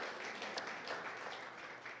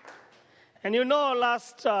And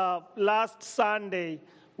last Sunday,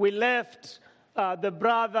 we left the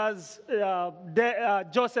brothers,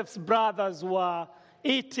 Joseph's brothers were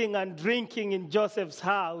eating and drinking in Joseph's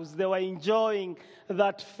house. They were enjoying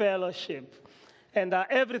that fellowship. And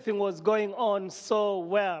everything was going on so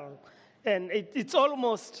well. And it's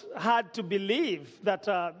almost hard to believe that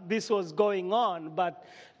this was going on. But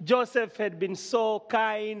Joseph had been so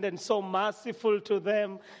kind and so merciful to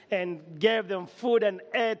them and gave them food and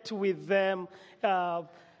ate with them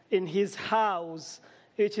in his house,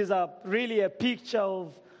 which is really a picture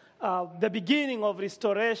of the beginning of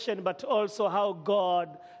restoration, but also how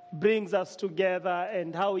God brings us together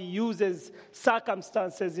and how he uses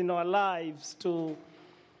circumstances in our lives to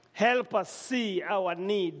help us see our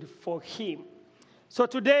need for him. So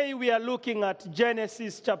today we are looking at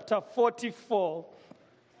Genesis chapter 44.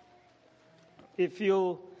 If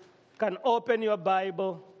you can open your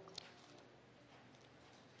Bible,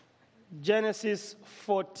 Genesis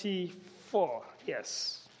 44,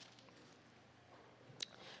 yes.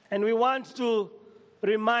 And we want to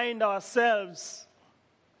remind ourselves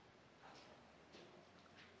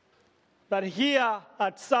that here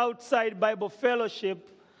at Southside Bible Fellowship,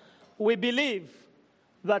 we believe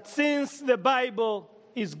that since the Bible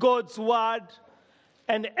is God's word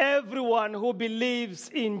and everyone who believes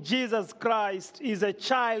in Jesus Christ is a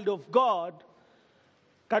child of God,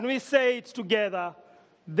 can we say it together?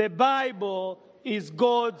 The Bible is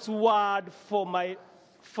God's word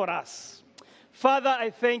for us. Father, I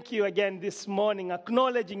thank you again this morning,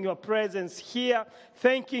 acknowledging your presence here,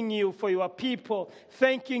 thanking you for your people,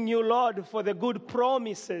 thanking you, Lord, for the good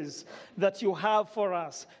promises that you have for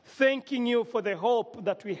us, thanking you for the hope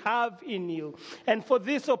that we have in you, and for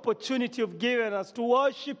this opportunity you've given us to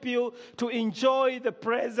worship you, to enjoy the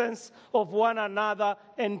presence of one another,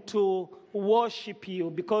 and to worship you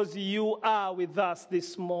because you are with us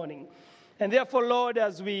this morning. And therefore, Lord,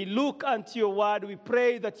 as we look unto your word, we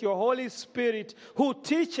pray that your Holy Spirit who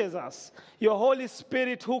teaches us, your Holy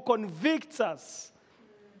Spirit who convicts us,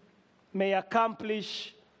 may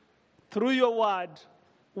accomplish through your word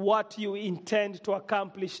what you intend to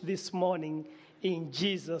accomplish this morning in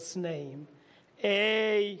Jesus' name.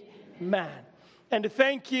 Amen. And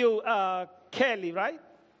thank you, Kelly, right?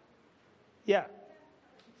 Yeah.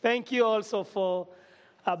 Thank you also for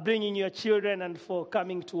bringing your children and for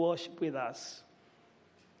coming to worship with us.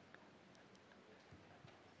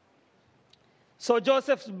 So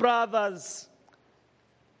Joseph's brothers,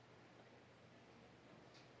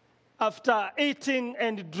 after eating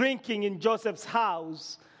and drinking in Joseph's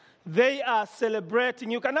house, they are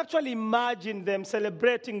celebrating. You can actually imagine them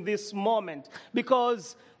celebrating this moment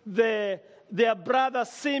because their brother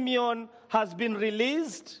Simeon has been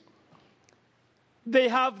released. They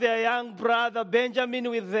have their young brother Benjamin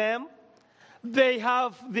with them. They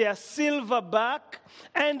have their silver back.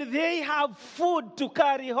 And they have food to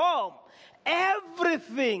carry home.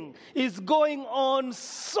 Everything is going on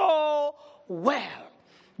so well.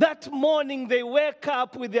 That morning they wake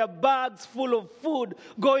up with their bags full of food,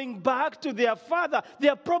 going back to their father. They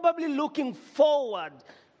are probably looking forward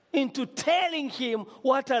into telling him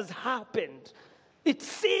what has happened. It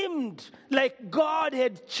seemed like God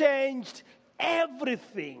had changed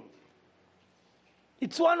everything.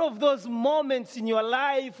 It's one of those moments in your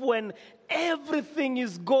life when everything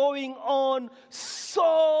is going on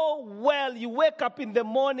so well. You wake up in the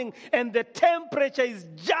morning and the temperature is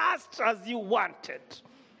just as you wanted.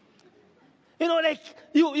 You know, like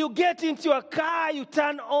you get into your car, you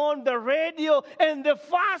turn on the radio, and the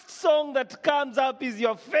first song that comes up is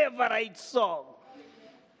your favorite song.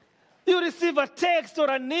 You receive a text or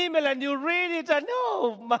an email and you read it and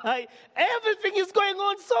everything is going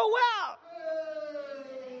on so well.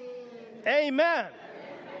 Amen.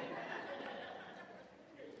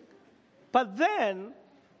 But then,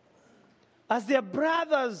 as their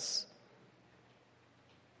brothers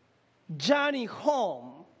journey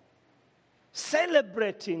home,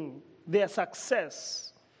 celebrating their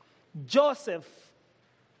success, Joseph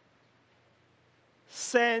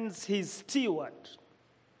sends his steward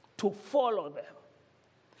to follow them.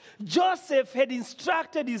 Joseph had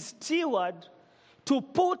instructed his steward to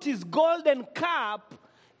put his golden cup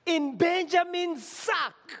in Benjamin's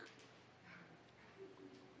sack.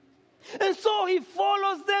 And so he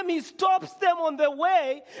follows them, he stops them on the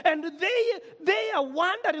way, and they are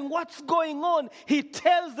wondering what's going on. He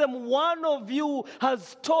tells them, one of you has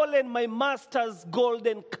stolen my master's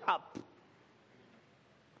golden cup.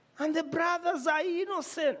 And the brothers are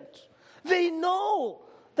innocent. They know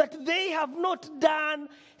that they have not done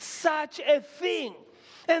such a thing.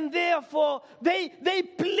 And therefore, they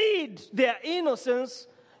plead their innocence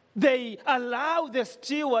they allow the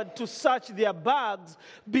steward to search their bags,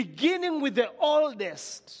 beginning with the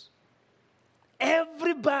oldest.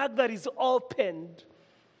 Every bag that is opened,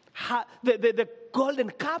 the golden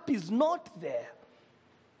cup is not there.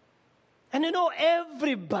 And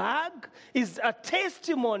every bag is a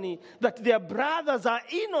testimony that their brothers are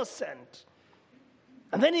innocent.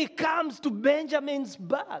 And then he comes to Benjamin's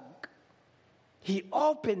bag. He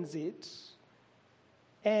opens it,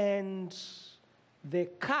 and the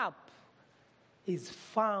cup is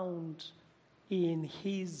found in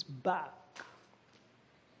his bag.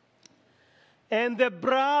 And the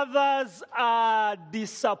brothers are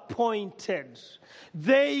disappointed.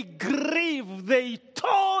 They grieve. They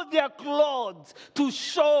tore their clothes to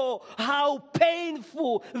show how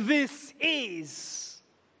painful this is.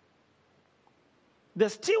 The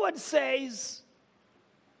steward says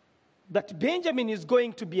that Benjamin is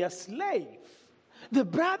going to be a slave. The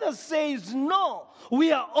brother says, no,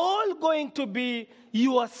 we are all going to be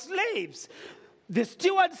your slaves. The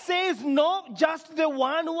steward says, no, just the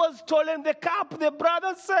one who has stolen the cup. The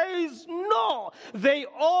brother says, no. They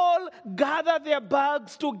all gather their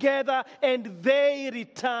bags together and they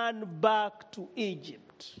return back to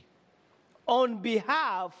Egypt on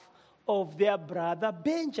behalf of their brother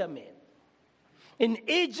Benjamin. In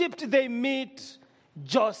Egypt, they meet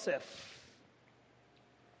Joseph.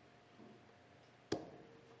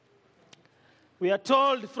 We are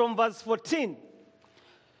told from verse 14,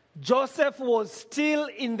 Joseph was still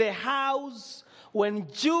in the house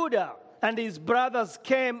when Judah and his brothers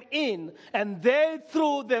came in, and they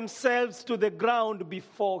threw themselves to the ground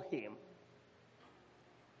before him.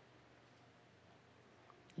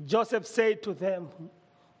 Joseph said to them,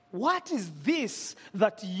 what is this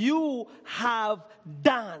that you have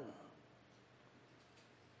done?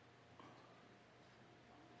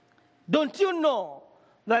 Don't you know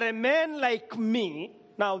that a man like me,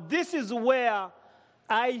 now this is where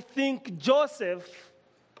I think Joseph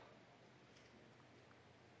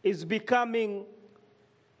is becoming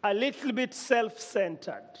a little bit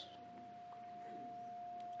self-centered.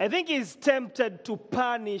 I think he's tempted to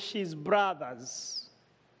punish his brothers.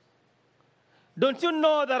 Don't you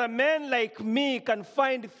know that a man like me can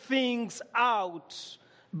find things out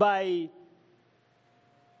by,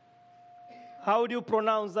 how do you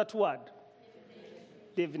pronounce that word?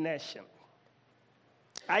 Divination.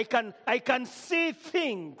 I can see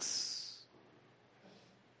things.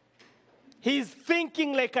 He's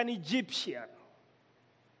thinking like an Egyptian.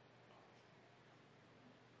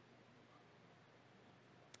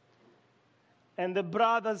 And the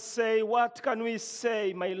brothers say, what can we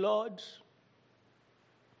say, my Lord?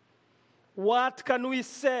 What can we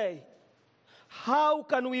say? How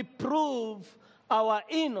can we prove our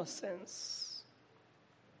innocence?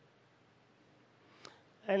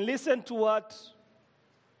 And listen to what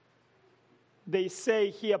they say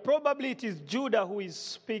here. Probably it is Judah who is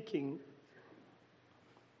speaking.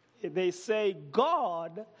 They say,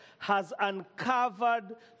 God has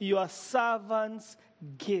uncovered your servant's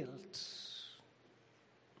guilt.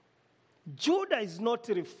 Judah is not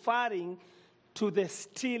referring to the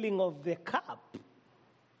stealing of the cup.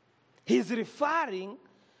 He's referring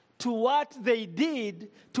to what they did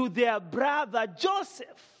to their brother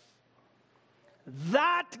Joseph.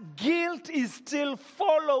 That guilt is still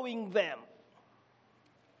following them.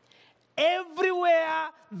 Everywhere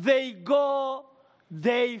they go,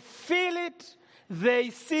 they feel it. They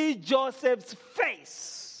see Joseph's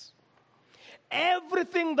face.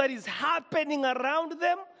 Everything that is happening around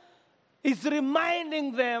them is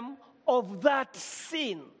reminding them of that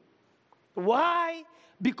sin. Why?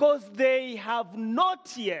 Because they have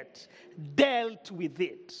not yet dealt with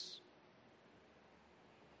it.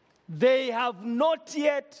 They have not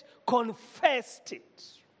yet confessed it.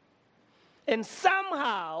 And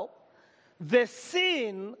somehow, the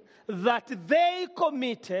sin that they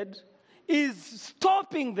committed is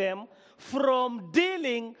stopping them from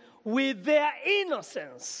dealing with their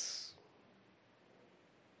innocence.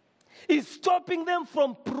 It's stopping them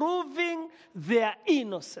from proving their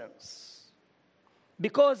innocence.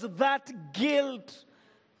 Because that guilt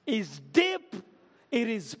is deep, it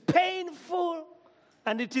is painful,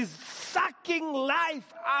 and it is sucking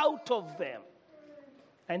life out of them.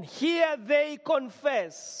 And here they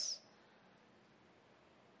confess,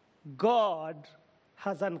 God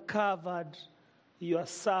has uncovered your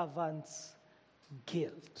servant's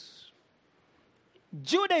guilt.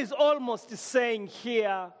 Judah is almost saying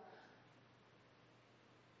here,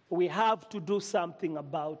 we have to do something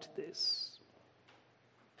about this.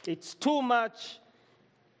 It's too much,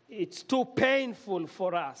 it's too painful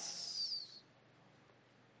for us.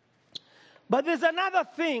 But there's another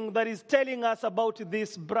thing that is telling us about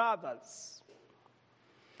these brothers.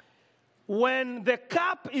 When the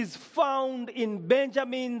cup is found in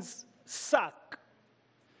Benjamin's sack,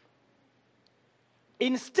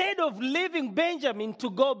 instead of leaving Benjamin to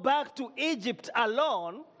go back to Egypt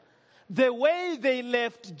alone, the way they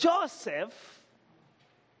left Joseph,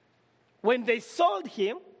 when they sold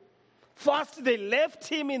him, first they left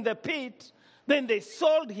him in the pit, then they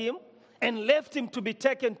sold him and left him to be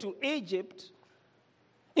taken to Egypt.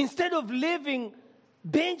 Instead of leaving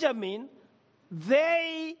Benjamin,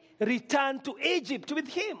 they returned to Egypt with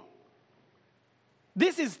him.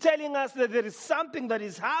 This is telling us that there is something that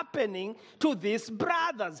is happening to these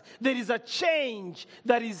brothers. There is a change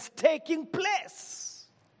that is taking place.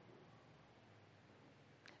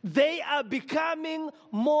 They are becoming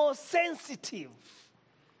more sensitive,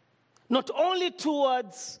 not only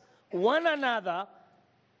towards one another,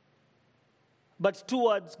 but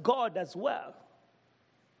towards God as well.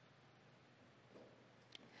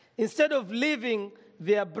 Instead of leaving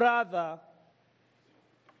their brother,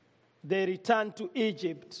 they return to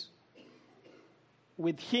Egypt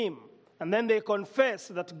with him. And then they confess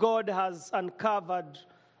that God has uncovered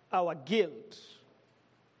our guilt.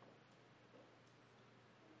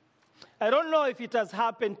 I don't know if it has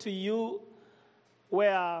happened to you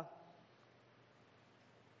where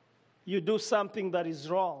you do something that is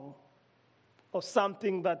wrong or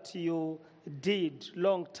something that you did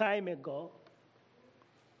long time ago,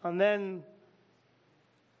 and then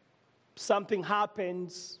something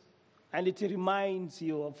happens and it reminds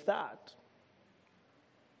you of that.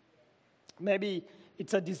 Maybe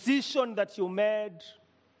it's a decision that you made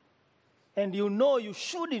and you know you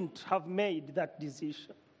shouldn't have made that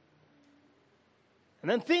decision. And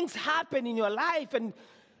then things happen in your life and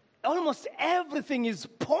almost everything is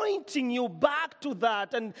pointing you back to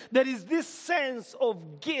that, and there is this sense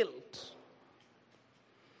of guilt.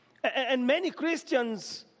 And many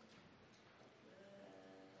Christians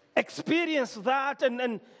experience that,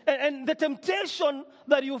 and the temptation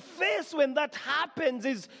that you face when that happens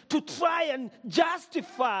is to try and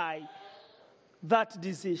justify that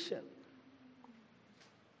decision.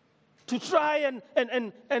 To try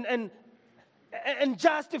and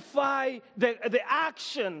justify the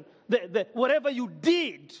action, the whatever you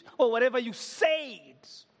did or whatever you said.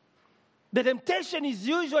 The temptation is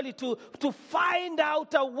usually to find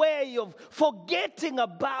out a way of forgetting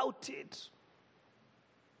about it.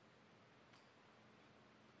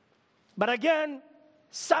 But again,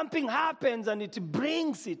 something happens and it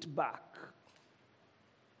brings it back.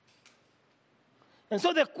 And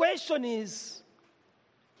so the question is,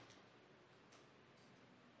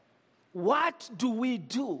 what do we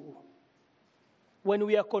do when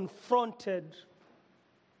we are confronted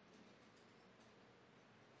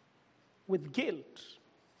with guilt?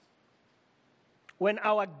 When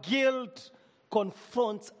our guilt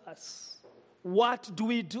confronts us, what do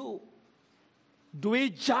we do? Do we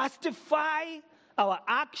justify our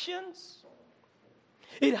actions?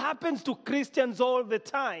 It happens to Christians all the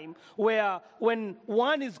time, where when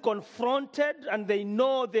one is confronted and they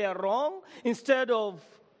know they are wrong, instead of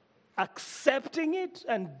accepting it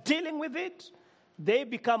and dealing with it, they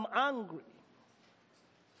become angry.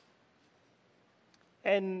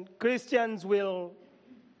 And Christians will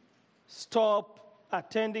stop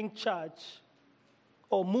attending church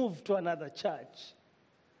or move to another church.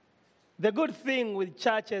 The good thing with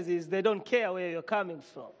churches is they don't care where you're coming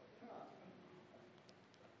from.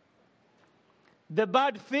 The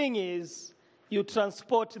bad thing is you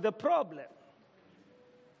transport the problem.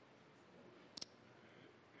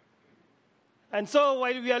 And so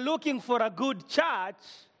while we are looking for a good church,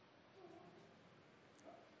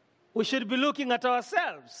 we should be looking at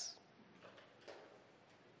ourselves.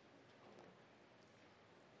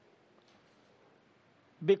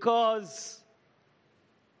 Because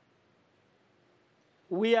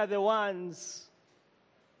we are the ones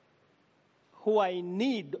who are in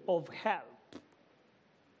need of help.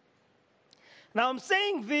 Now I'm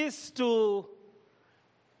saying this to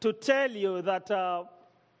tell you that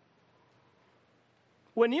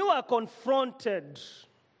when you are confronted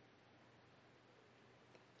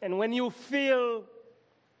and when you feel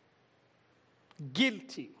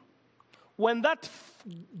guilty, when that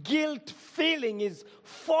guilt feeling is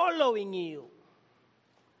following you,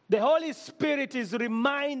 the Holy Spirit is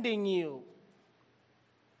reminding you.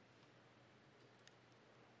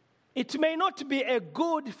 It may not be a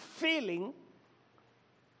good feeling,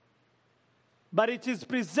 but it is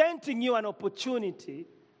presenting you an opportunity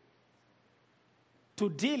to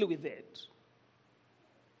deal with it.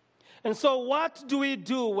 And so what do we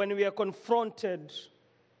do when we are confronted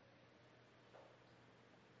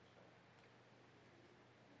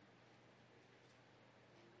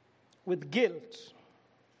with guilt?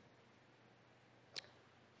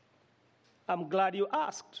 I'm glad you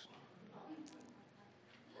asked.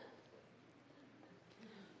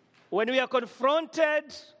 When we are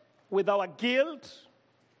confronted with our guilt,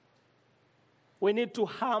 we need to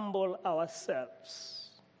humble ourselves.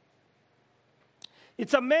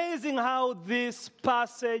 It's amazing how this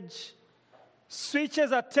passage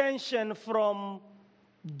switches attention from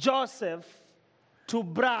Joseph to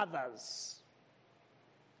brothers.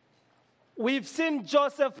 We've seen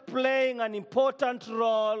Joseph playing an important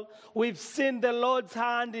role. We've seen the Lord's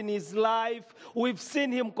hand in his life. We've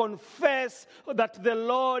seen him confess that the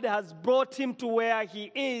Lord has brought him to where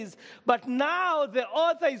he is. But now the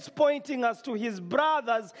author is pointing us to his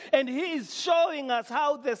brothers, and he is showing us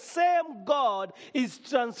how the same God is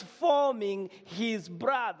transforming his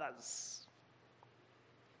brothers.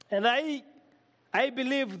 And I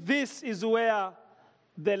believe this is where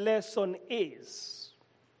the lesson is.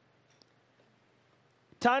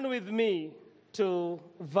 Turn with me to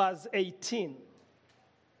verse 18.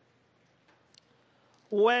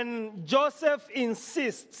 When Joseph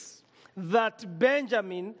insists that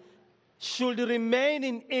Benjamin should remain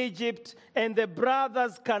in Egypt and the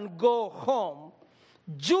brothers can go home,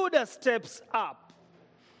 Judah steps up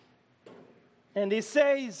and he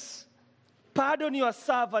says, "Pardon your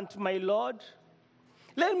servant, my Lord.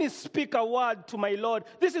 Let me speak a word to my Lord."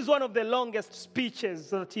 This is one of the longest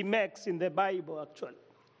speeches that he makes in the Bible, actually.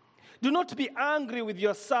 "Do not be angry with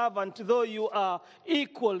your servant, though you are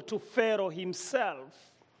equal to Pharaoh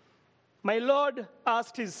himself." My Lord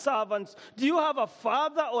asked his servants, "Do you have a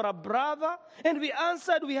father or a brother?" And we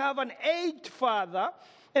answered, "We have an aged father,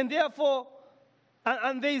 and therefore,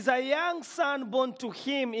 and there is a young son born to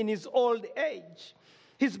him in his old age.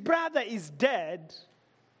 His brother is dead,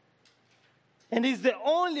 and he's the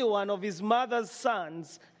only one of his mother's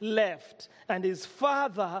sons left, and his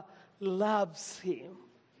father loves him."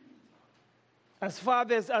 As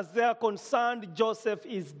far as they are concerned, Joseph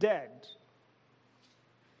is dead.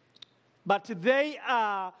 But they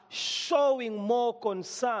are showing more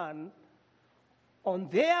concern on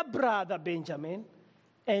their brother Benjamin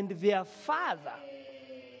and their father.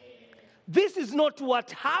 This is not what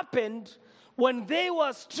happened when they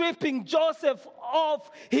were stripping Joseph of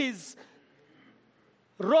his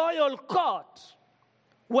royal coat.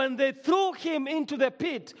 When they threw him into the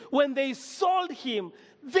pit, when they sold him,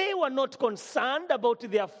 they were not concerned about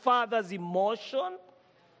their father's emotion.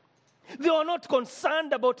 They were not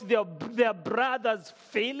concerned about their brother's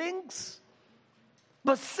feelings.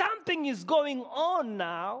 But something is going on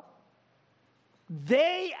now.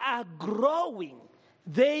 They are growing.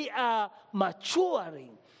 They are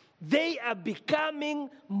maturing. They are becoming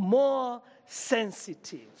more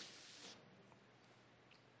sensitive.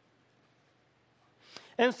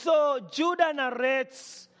 And so Judah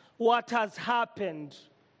narrates what has happened.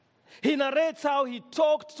 He narrates how he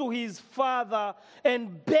talked to his father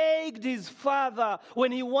and begged his father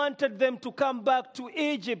when he wanted them to come back to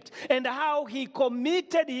Egypt, and how he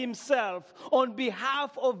committed himself on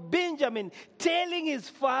behalf of Benjamin, telling his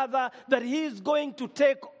father that he is going to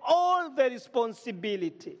take all the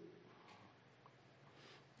responsibility.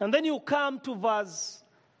 And then you come to verse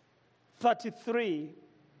 33.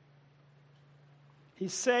 He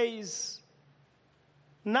says,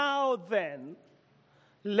 "Now then,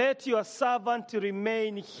 let your servant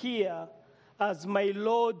remain here as my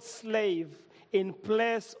Lord's slave in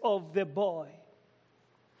place of the boy.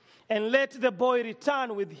 And let the boy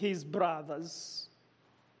return with his brothers."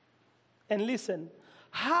 And listen,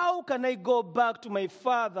 how can I go back to my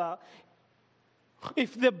father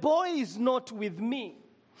if the boy is not with me?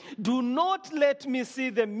 Do not let me see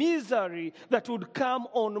the misery that would come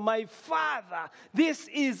on my father. This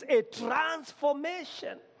is a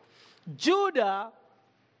transformation. Judah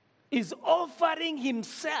is offering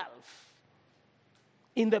himself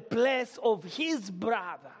in the place of his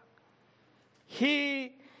brother.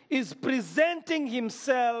 He is presenting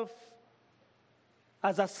himself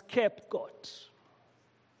as a scapegoat.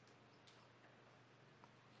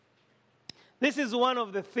 This is one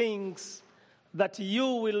of the things that you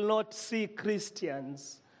will not see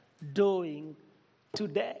Christians doing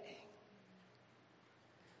today.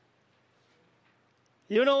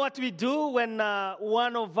 You know what we do when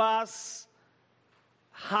one of us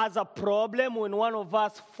has a problem, when one of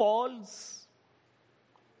us falls?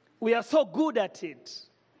 We are so good at it.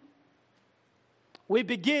 We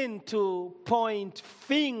begin to point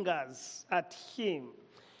fingers at him.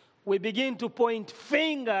 We begin to point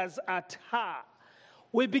fingers at her.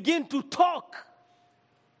 We begin to talk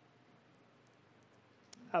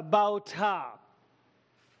about her.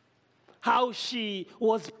 how she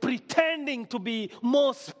was pretending to be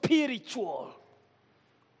more spiritual.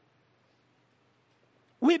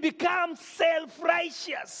 We become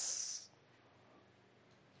self-righteous.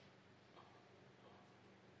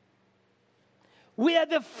 We are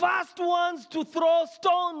the first ones to throw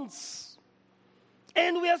stones.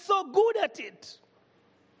 And we are so good at it.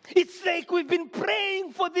 It's like we've been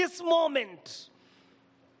praying for this moment.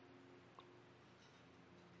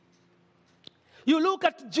 You look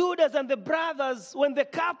at Judas and the brothers, when the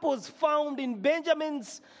cup was found in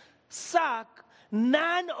Benjamin's sack,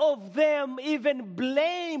 none of them even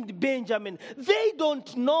blamed Benjamin. They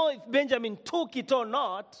don't know if Benjamin took it or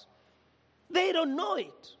not. They don't know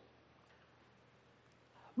it.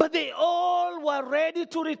 But they all were ready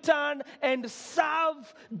to return and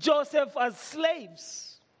serve Joseph as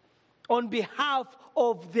slaves on behalf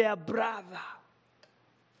of their brother.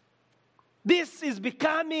 This is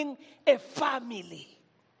becoming a family.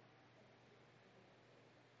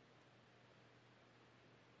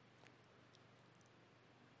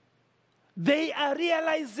 They are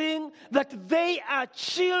realizing that they are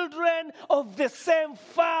children of the same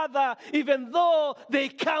father, even though they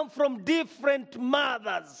come from different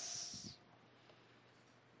mothers.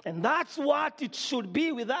 And that's what it should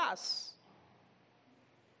be with us.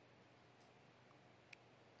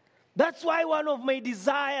 That's why one of my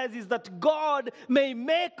desires is that God may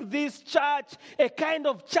make this church a kind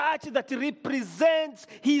of church that represents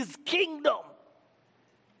His kingdom.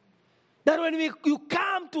 That when you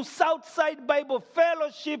come to Southside Bible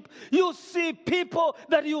Fellowship, you see people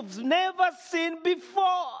that you've never seen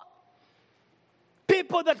before.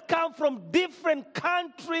 People that come from different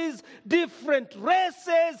countries, different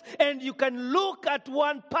races, and you can look at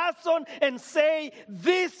one person and say,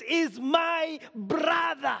 this is my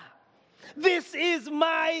brother. This is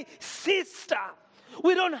my sister.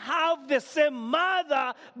 We don't have the same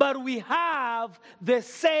mother, but we have the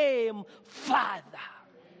same father.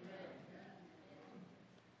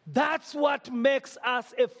 That's what makes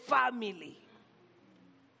us a family.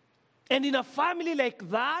 And in a family like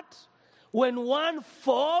that, when one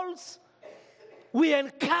falls, we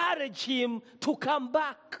encourage him to come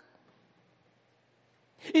back.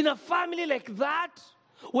 In a family like that,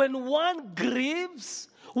 when one grieves,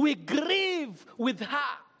 we grieve with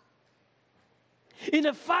her. In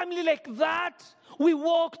a family like that, we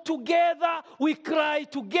walk together, we cry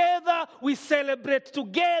together, we celebrate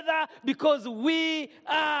together because we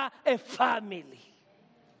are a family.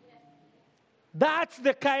 That's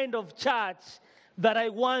the kind of church that I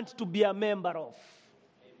want to be a member of.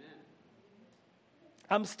 Amen.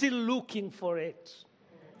 I'm still looking for it.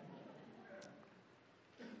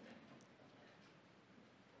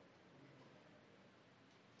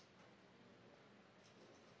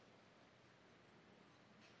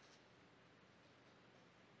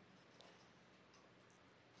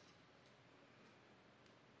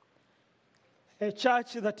 A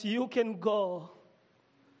church that you can go,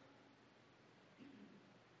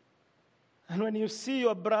 and when you see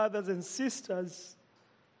your brothers and sisters,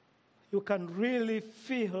 you can really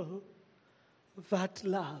feel that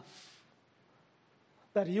love.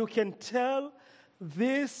 That you can tell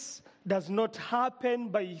this does not happen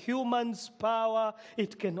by human's power,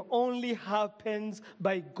 it can only happen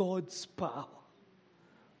by God's power.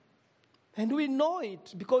 And we know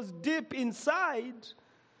it because deep inside,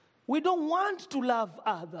 we don't want to love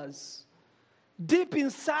others. Deep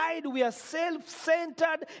inside, we are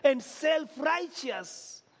self-centered and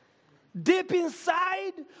self-righteous. Deep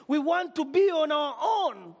inside, we want to be on our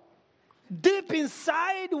own. Deep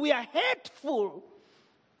inside, we are hateful.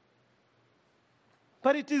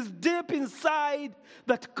 But it is deep inside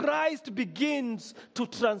that Christ begins to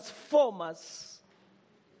transform us.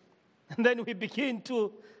 And then we begin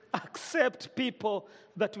to accept people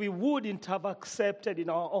that we wouldn't have accepted in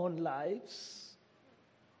our own lives.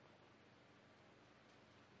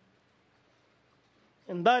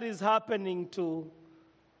 And that is happening to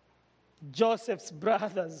Joseph's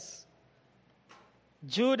brothers.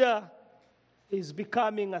 Judah is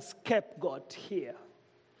becoming a scapegoat here.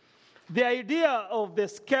 The idea of the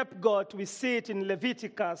scapegoat, we see it in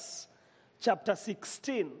Leviticus chapter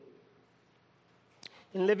 16.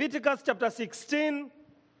 In Leviticus chapter 16,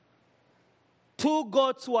 2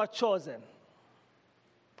 goats were chosen.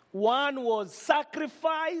 One was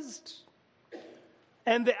sacrificed,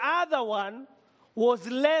 and the other one was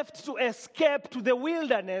left to escape to the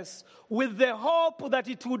wilderness with the hope that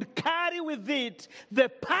it would carry with it the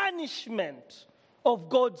punishment of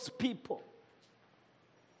God's people.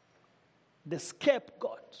 The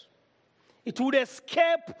scapegoat. It would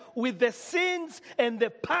escape with the sins and the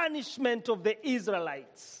punishment of the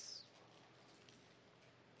Israelites.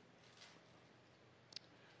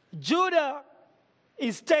 Judah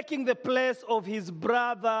is taking the place of his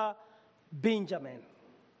brother Benjamin.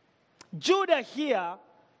 Judah here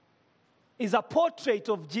is a portrait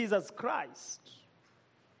of Jesus Christ,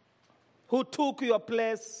 who took your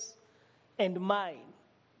place and mine.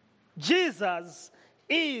 Jesus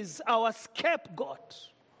is our scapegoat.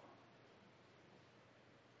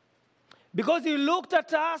 Because he looked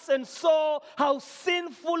at us and saw how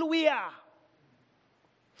sinful we are.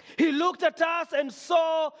 He looked at us and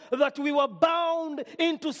saw that we were bound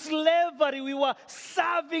into slavery. We were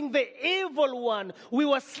serving the evil one. We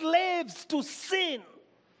were slaves to sin.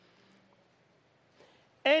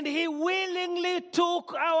 And he willingly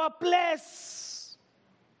took our place.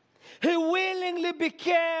 He willingly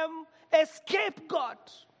became a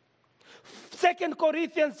scapegoat. 2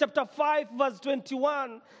 Corinthians chapter 5 verse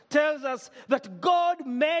 21 tells us that God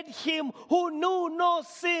made him who knew no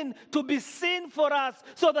sin to be sin for us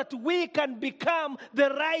so that we can become the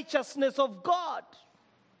righteousness of God.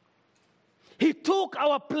 He took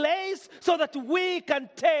our place so that we can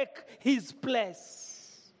take his place.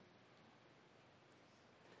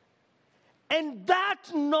 And that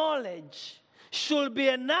knowledge should be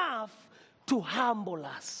enough to humble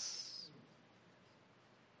us.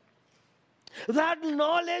 That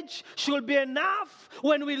knowledge should be enough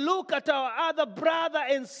when we look at our other brother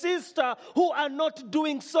and sister who are not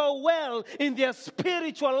doing so well in their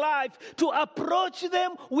spiritual life to approach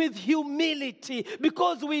them with humility,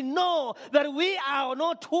 because we know that we are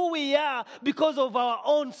not who we are because of our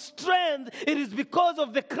own strength. It is because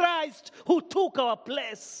of the Christ who took our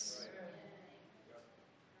place.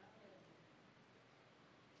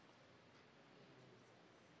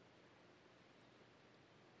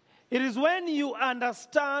 It is when you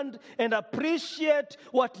understand and appreciate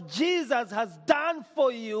what Jesus has done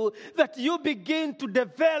for you that you begin to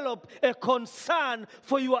develop a concern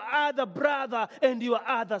for your other brother and your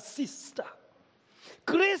other sister.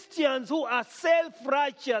 Christians who are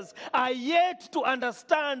self-righteous are yet to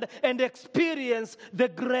understand and experience the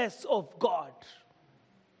grace of God.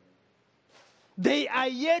 They are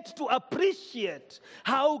yet to appreciate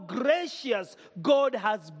how gracious God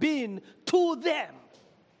has been to them.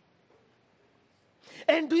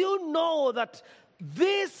 And do you know that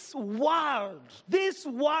this world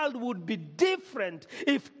would be different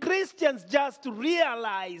if Christians just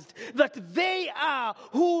realized that they are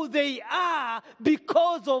who they are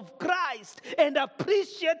because of Christ and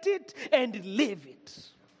appreciate it and live it.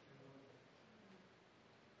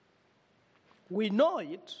 We know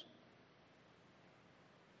it,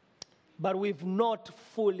 but we've not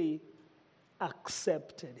fully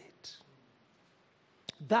accepted it.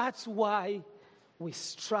 That's why we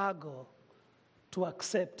struggle to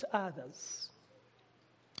accept others.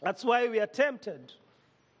 That's why we are tempted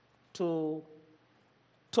to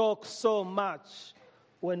talk so much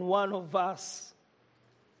when one of us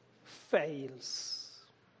fails.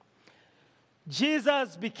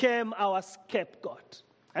 Jesus became our scapegoat.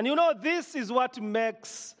 And you know, this is what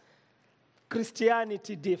makes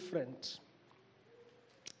Christianity different.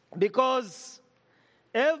 Because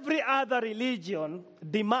every other religion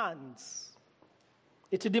demands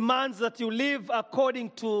that you live according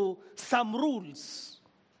to some rules.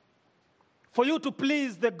 For you to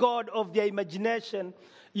please the God of their imagination,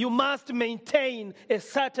 you must maintain a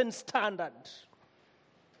certain standard.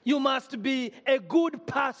 You must be a good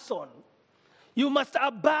person. You must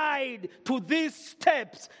abide to these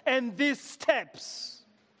steps and these steps.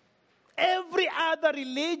 Every other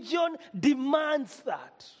religion demands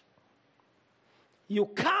that. You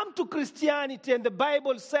come to Christianity and the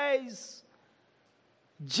Bible says,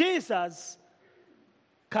 Jesus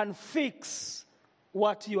can fix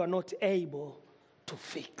what you are not able to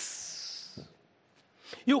fix.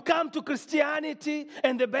 You come to Christianity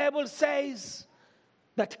and the Bible says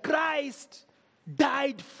that Christ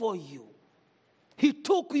died for you. He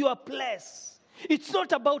took your place. It's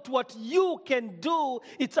not about what you can do,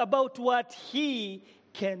 it's about what he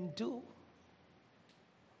can do.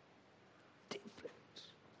 Different.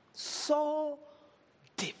 So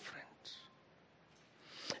different.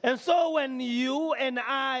 And so when you and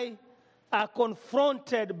I are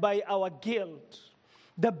confronted by our guilt,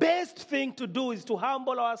 the best thing to do is to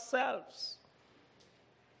humble ourselves.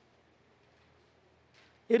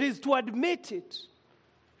 It is to admit it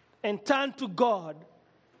and turn to God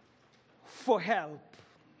for help.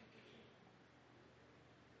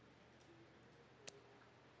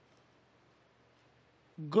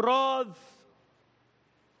 Growth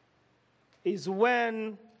is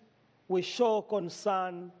when we show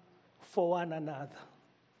concern for one another.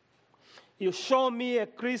 You show me a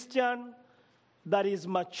Christian that is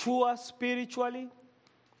mature spiritually,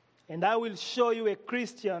 And I will show you a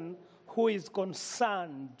Christian who is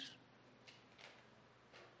concerned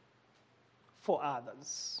for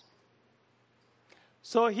others.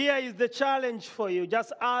 So here is the challenge for you.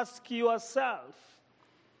 Just ask yourself,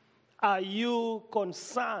 are you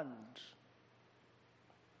concerned?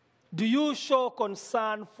 Do you show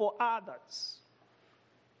concern for others?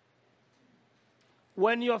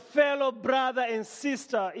 When your fellow brother and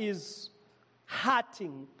sister is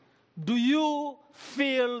hurting, do you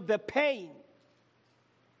feel the pain?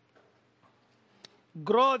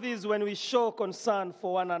 Growth is when we show concern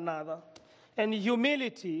for one another. And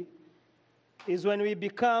humility is when we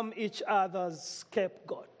become each other's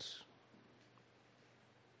scapegoat.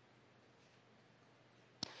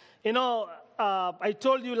 You know, I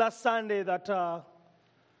told you last Sunday that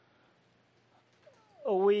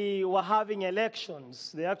we were having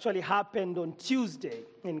elections. They actually happened on Tuesday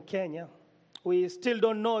in Kenya. We still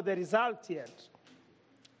don't know the result yet.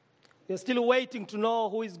 We're still waiting to know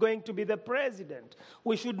who is going to be the president.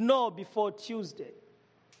 We should know before Tuesday.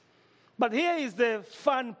 But here is the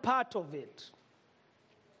fun part of it.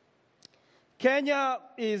 Kenya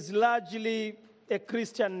is largely a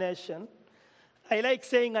Christian nation. I like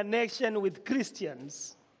saying a nation with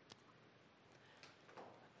Christians.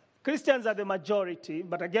 Christians are the majority,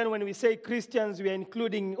 but again, when we say Christians, we are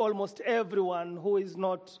including almost everyone who is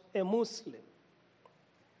not a Muslim.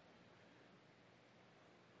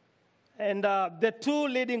 And the two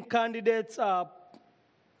leading candidates are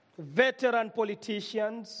veteran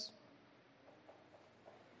politicians.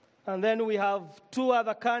 And then we have two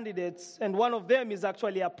other candidates, and one of them is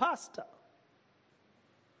actually a pastor.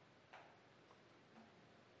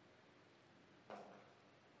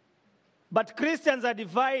 But Christians are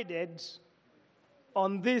divided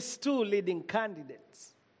on these two leading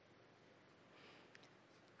candidates.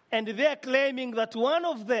 And they're claiming that one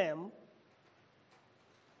of them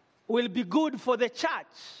will be good for the church.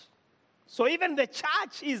 So even the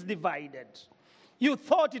church is divided. You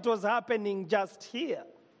thought it was happening just here.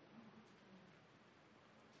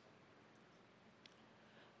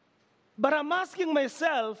 But I'm asking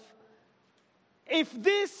myself, if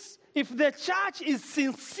the church is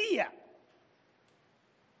sincere,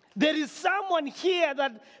 there is someone here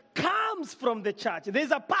that comes from the church.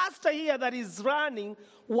 There's a pastor here that is running.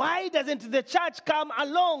 Why doesn't the church come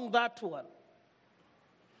along that one?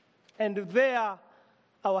 And there,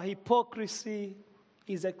 our hypocrisy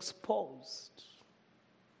is exposed.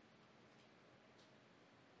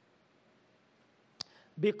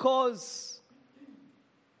 Because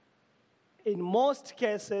in most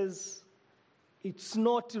cases, it's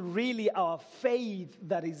not really our faith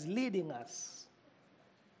that is leading us.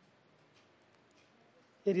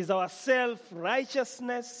 It is our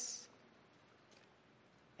self-righteousness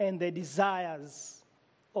and the desires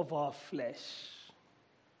of our flesh.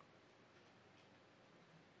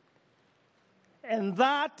 And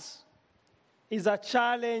that is a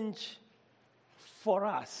challenge for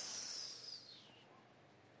us.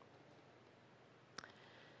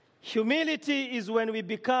 Humility is when we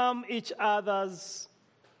become each other's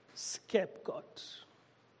scapegoat.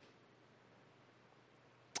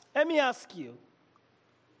 Let me ask you,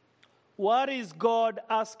 what is God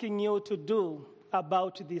asking you to do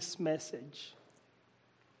about this message?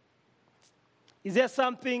 Is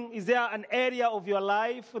there an area of your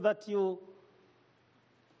life that you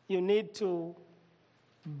need to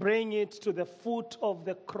bring it to the foot of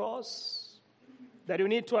the cross? That you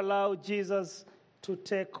need to allow Jesus to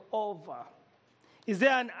take over? Is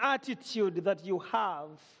there an attitude that you have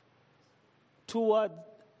toward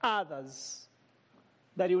others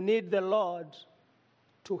that you need the Lord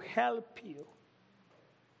to help you?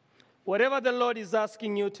 Whatever the Lord is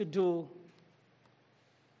asking you to do,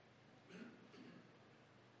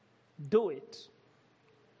 do it.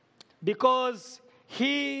 Because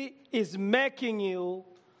He is making you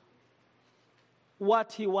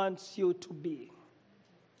what He wants you to be.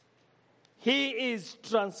 He is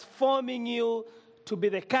transforming you to be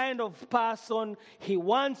the kind of person He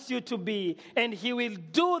wants you to be. And He will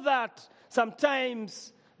do that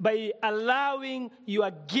sometimes by allowing your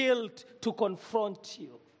guilt to confront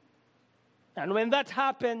you. And when that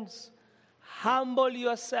happens, humble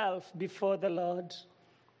yourself before the Lord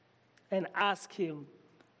and ask Him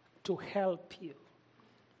to help you.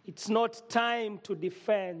 It's not time to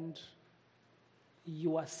defend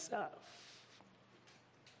yourself.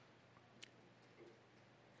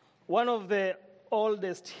 One of the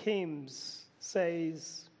oldest hymns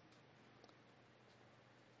says,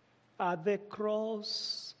 at the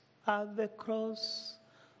cross,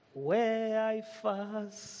 where I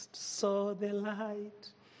first saw the light,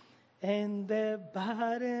 and the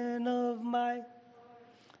burden of my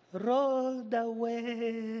rolled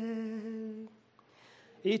away.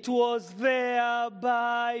 It was there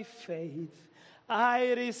by faith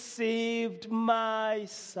I received my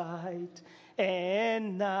sight,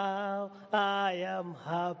 and now I am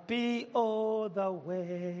happy all the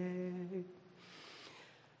way.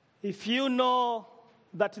 If you know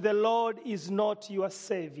that the Lord is not your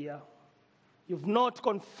Savior, you've not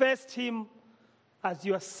confessed Him as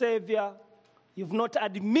your Savior, you've not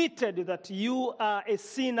admitted that you are a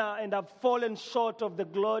sinner and have fallen short of the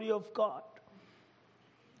glory of God,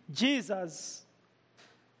 Jesus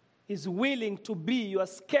is willing to be your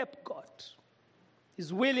scapegoat,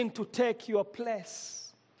 is willing to take your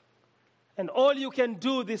place. And all you can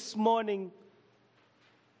do this morning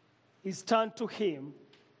is turn to Him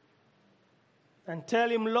and tell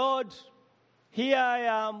Him, Lord, here I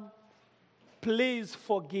am, please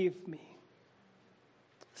forgive me,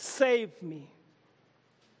 save me.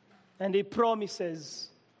 And He promises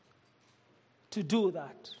to do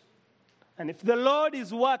that. And if the Lord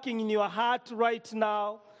is working in your heart right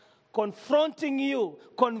now, confronting you,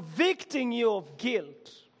 convicting you of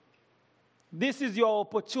guilt, this is your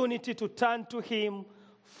opportunity to turn to Him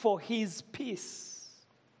for His peace.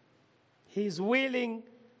 He is willing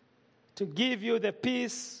to give you the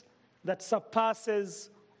peace that surpasses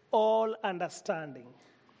all understanding.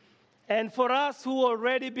 And for us who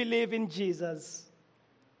already believe in Jesus,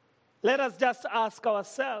 let us just ask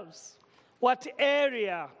ourselves, what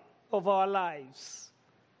area of our lives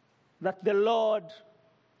that the Lord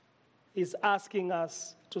is asking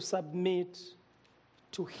us to submit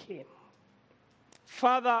to Him?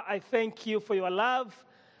 Father, I thank you for your love.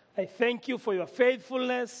 I thank you for your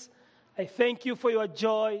faithfulness. I thank you for your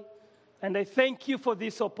joy. And I thank you for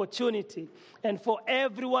this opportunity and for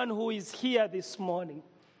everyone who is here this morning.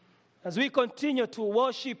 As we continue to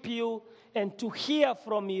worship you and to hear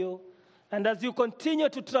from you, and as you continue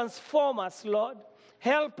to transform us, Lord,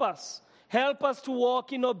 help us. Help us to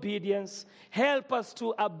walk in obedience. Help us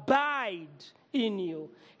to abide in you.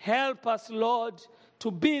 Help us, Lord,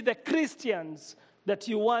 to be the Christians that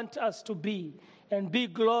you want us to be and be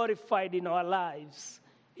glorified in our lives.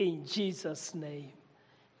 In Jesus' name,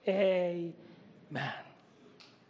 amen.